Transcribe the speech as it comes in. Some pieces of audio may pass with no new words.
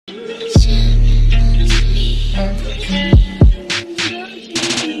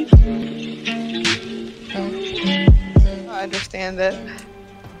stand it.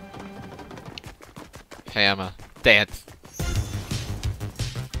 Hey Emma, dance.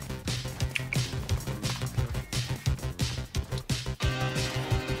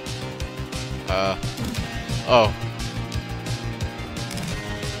 Oh.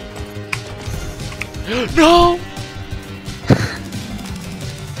 No!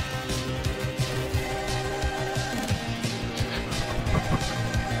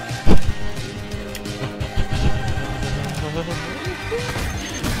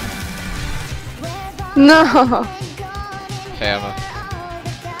 No! Hey Emma.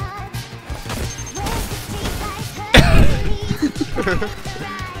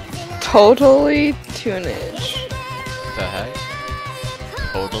 Totally tunage. The heck?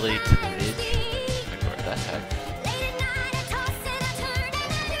 Totally tunage? Like, where the heck?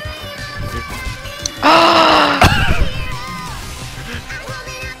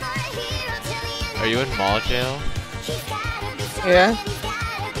 Are you in mall jail? Yeah.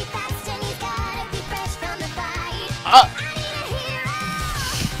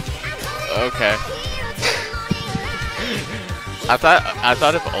 Okay. I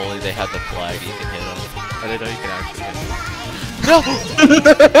thought if only they had the flag you can hit them. I didn't know you can actually hit them. No!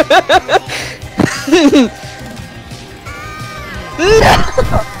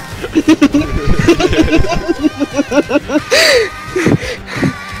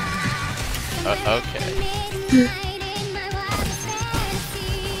 Okay.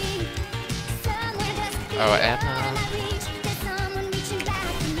 Oh, Emma.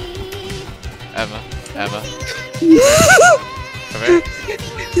 Come here.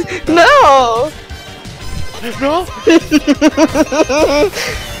 No! No!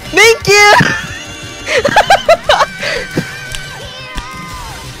 Thank you!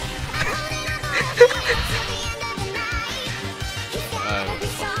 I'm a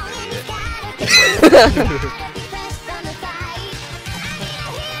fucking idiot.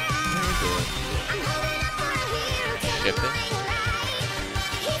 Ship it?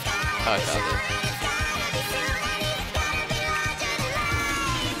 Oh, I found it.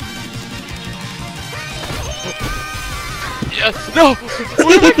 Yes! No!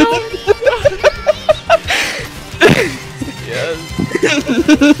 Where am I going? Yes.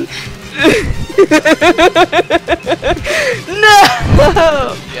 No!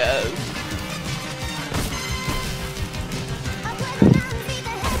 Yes.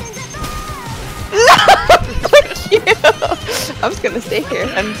 No! Fuck you! I'm just gonna stay here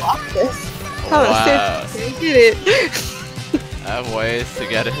and block this. I'm gonna stay here and get it. I have ways to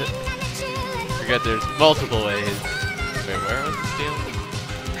get it. Forget there's multiple ways. Wait, where was the steal?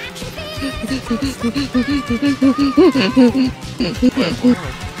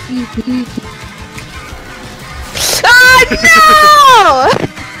 Ah, no!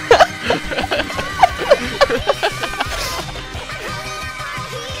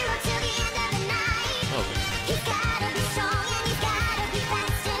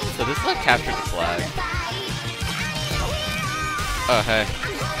 So this is like capture the flag. Oh hey.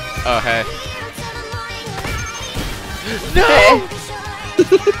 Oh hey. No!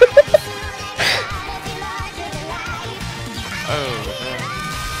 Oh no.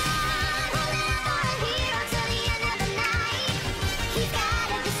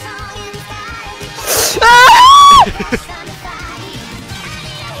 No!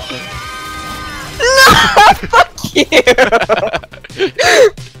 Fuck you!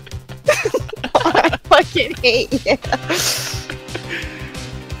 I fucking hate you.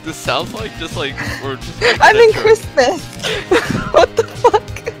 This sounds like just like we're just like I'm in Christmas. What the fuck?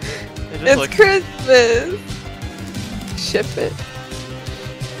 It's like Christmas. Ship it.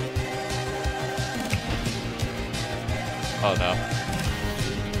 oh no.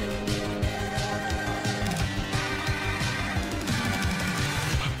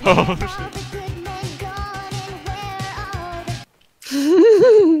 Oh shit.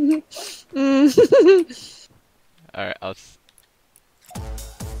 Alright, I'll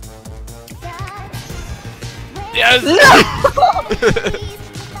yes! No!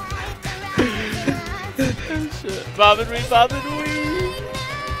 Shit. Bob and weave, bob and weave!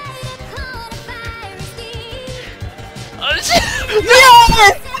 Oh shit!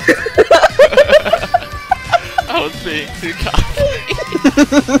 Yes! I was being too cocky. I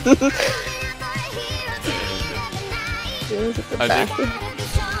think deal with the bathroom.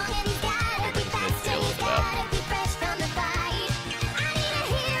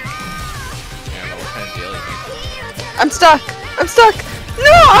 I'm stuck! I'm stuck!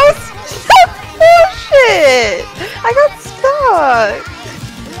 No! I was stuck! Bullshit! I got stuck!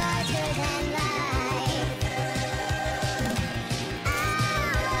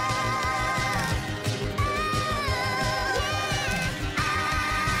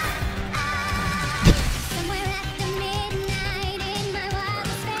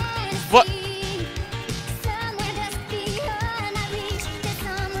 What?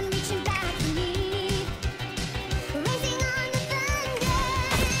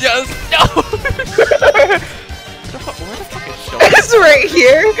 Yes! No! Where the fuck is Sean? It's right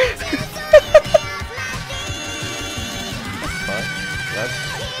here.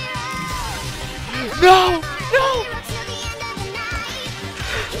 No! No!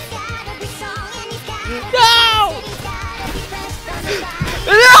 No!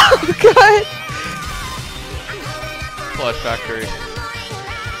 No, God. Flash Factory.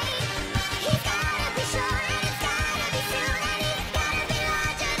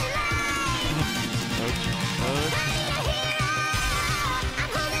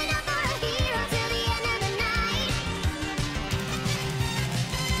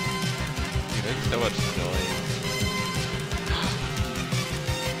 Dude, that's so much noise.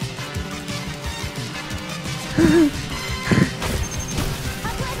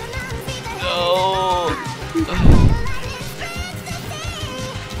 No!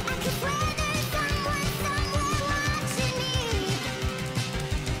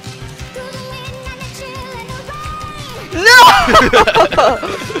 No!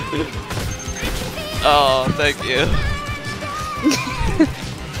 Oh, thank you.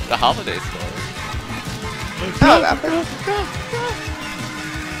 The holiday store. Oh, God.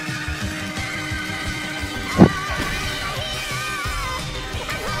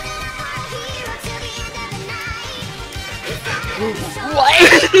 What?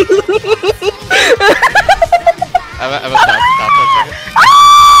 I'm a stop for a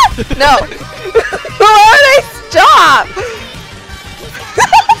second. No. Why would I stop?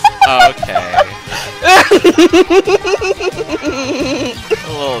 Okay. A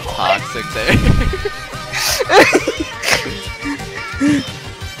little toxic there.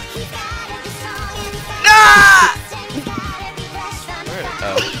 Ah! Where?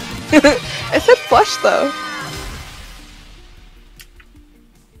 Oh. I said flush though.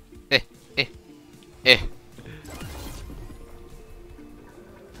 Eh.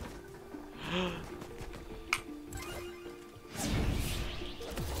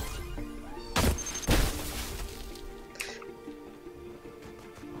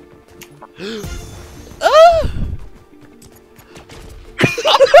 Ah!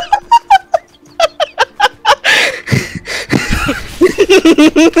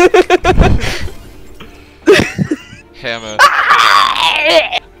 Hammer.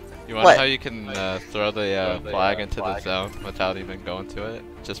 You want What? how you can throw the flag into the zone without even going to it?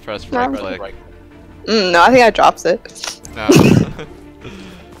 Just press No. right click. No, I think I drops it. No.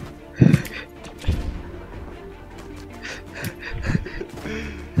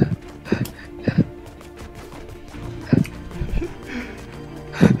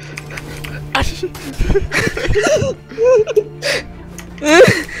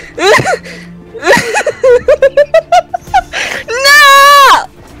 No!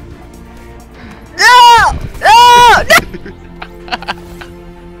 No! No!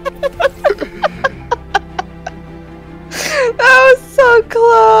 That was so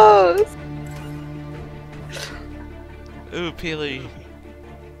close. Ooh, Peely.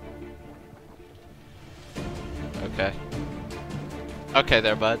 Okay. Okay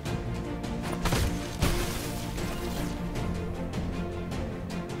there, bud.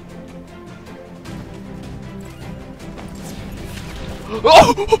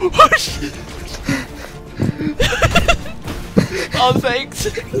 Oh! Oh, thanks!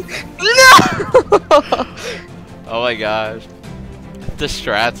 No! Oh my gosh. The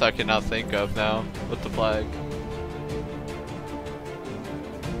strats I cannot think of now with the flag.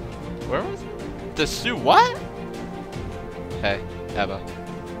 Where was it? The Sue what? Hey, Eva.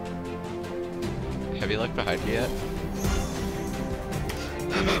 Have you looked behind you yet?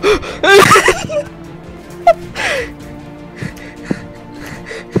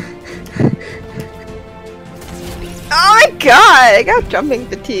 Oh my god, I got jumping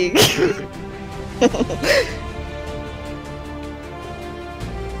fatigue. Huh,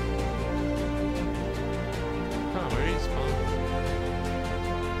 where do you spawn?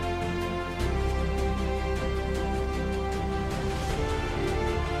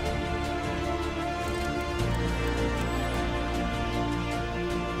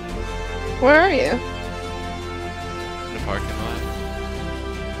 Where are you? In the parking lot.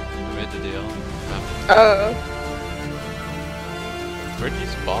 I made the deal. Oh. Where'd you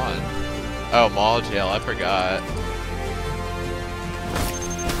spawn? Oh, mall jail, I forgot.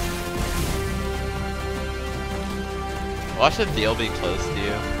 Watch the deal be close to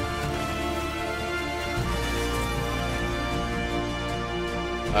you.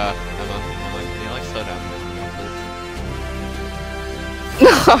 Emma, can you like slow down?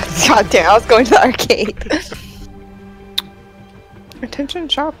 Oh, god damn, I was going to the arcade. Attention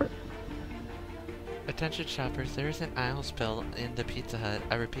shopper. Attention shoppers, there is an aisle spill in the Pizza Hut.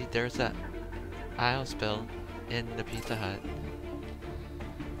 I repeat, there is an aisle spill in the Pizza Hut.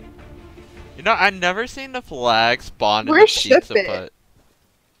 You know, I've never seen the flag spawn in the Pizza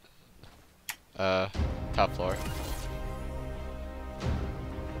Hut. Top floor.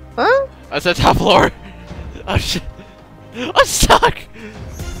 Huh? I said top floor! Oh shit! I'm stuck!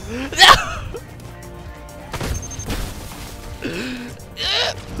 No!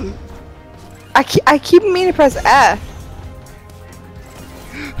 I keep meaning to press F.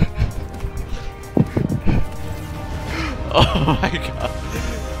 Oh my god.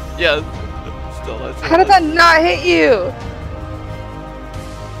 Yes. Still, that's How did that not hit you?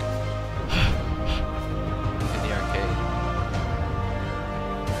 in the arcade.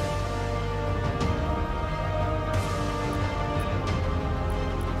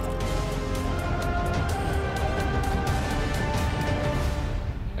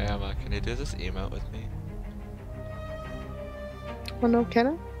 Hey Emma, can you do this emote with me? Oh no, can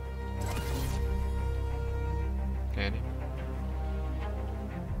I? Can you?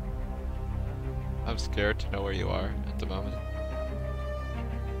 I'm scared to know where you are at the moment.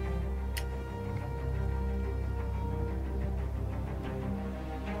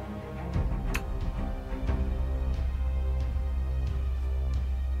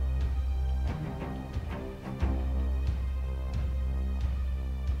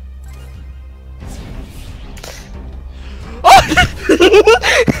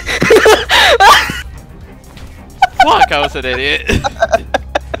 Fuck, I was an idiot.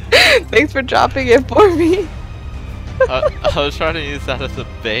 Thanks for dropping it for me. I was trying to use that as a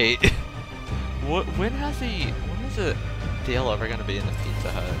bait. When is a deal ever gonna be in the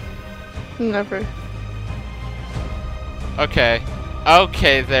Pizza Hut? Never. Okay.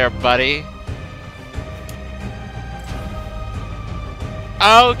 Okay there, buddy.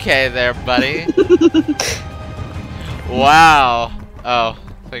 Okay there, buddy. Wow. Oh,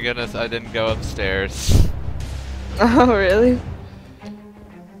 thank goodness I didn't go upstairs. Oh, really?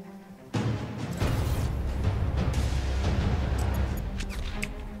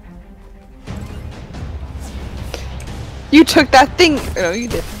 You took that thing. No, you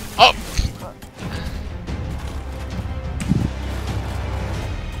did. Oh.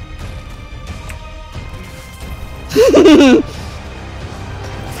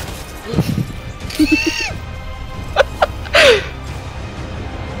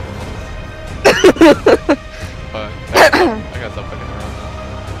 Fuck. I got stuff fucking around now.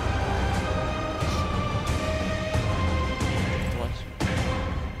 What?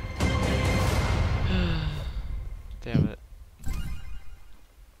 Damn it.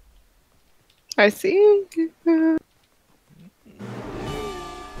 I see.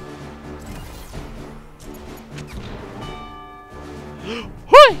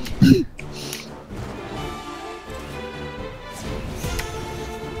 Whee!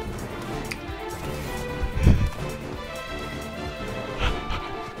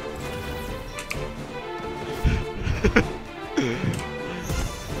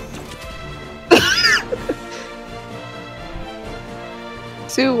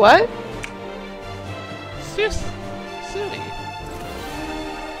 Sue, what? Suey.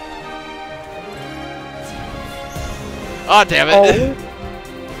 Oh, damn it.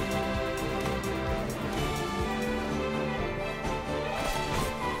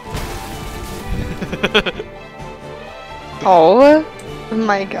 Oh. Oh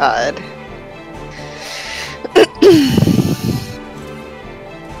my god.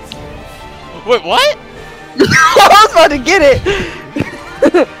 Wait, what? I was about to get it.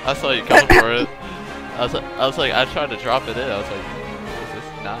 I saw you coming for it. I was like, I tried to drop it in. I was like, is this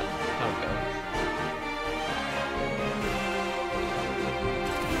not how it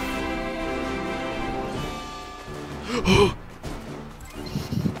goes?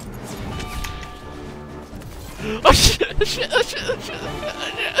 Oh shit! Oh shit! Oh shit! Oh shit!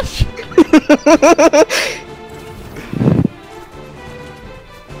 Oh shit!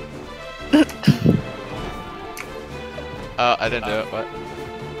 Oh, I didn't do it. What?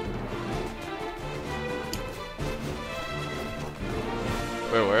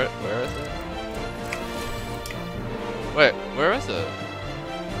 Wait, where is it? Wait, where is it?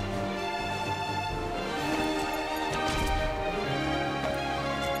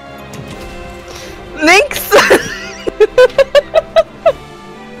 Thanks.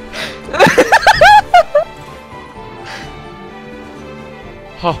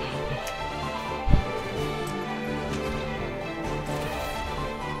 Oh.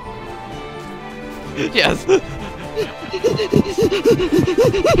 Yes.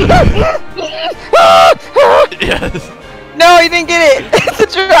 Yes. No, you didn't get it. It's a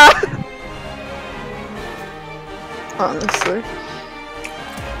trap. Honestly.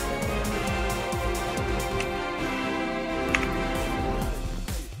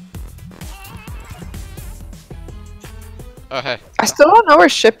 Oh, hey. I still don't know where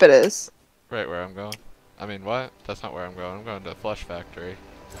ship it is. Right where I'm going. I mean, what? That's not where I'm going. I'm going to the Flush Factory.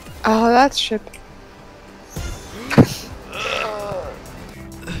 Oh, that's ship.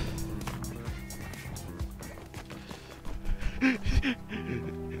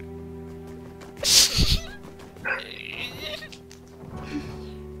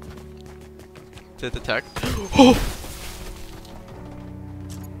 To detect. Oh!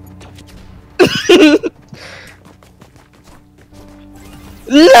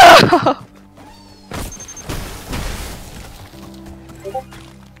 No!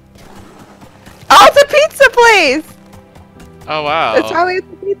 Oh, it's a pizza place! Oh wow. It's probably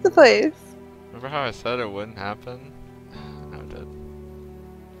at the pizza place. Remember how I said it wouldn't happen? No, it did.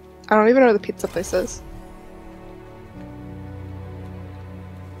 I don't even know where the pizza place is.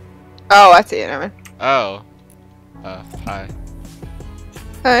 Oh, I see it. Never mind. Oh. Hi.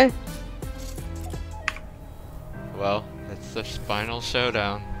 Hi. Well, it's the final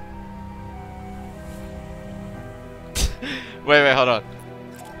showdown. Wait, hold on.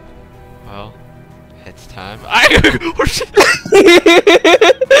 Well, it's time. Oh shit!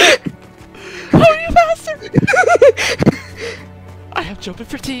 Oh, you bastard! I have jumping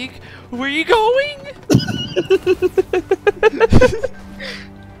fatigue. Where are you going?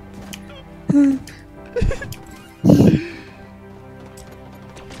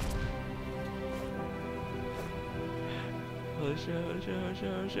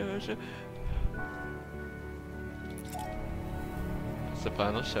 Show. It's the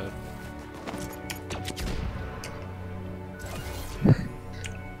final show.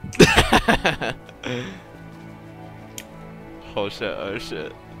 Oh shit, oh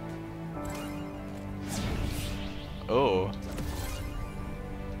shit. Oh.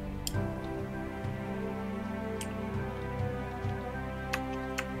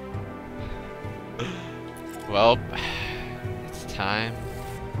 Well, it's time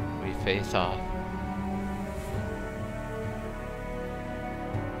we face off.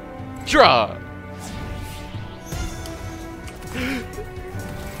 Draw!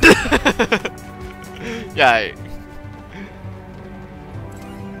 Yikes.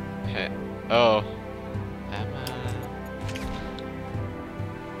 Hey. Oh. Emma.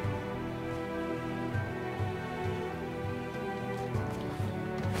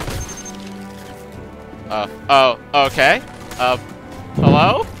 Oh, okay.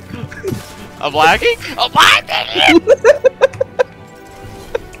 Hello? I'm lagging? I'm lagging!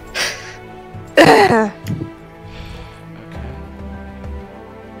 Okay.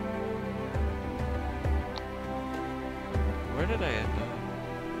 Where did I end up?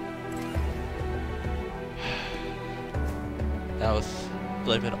 That was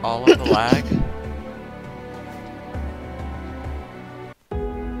blame it all on the lag.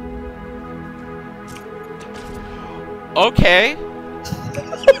 Okay.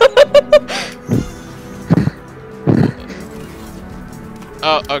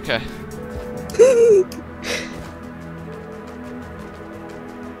 Oh, okay.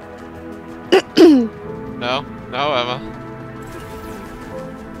 No, Emma.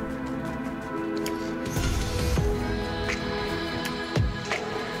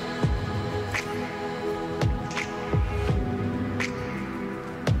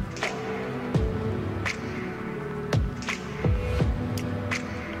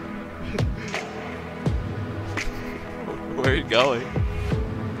 Where are you going?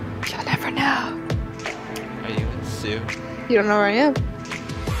 You'll never know. Are you in Sue? You don't know where I am.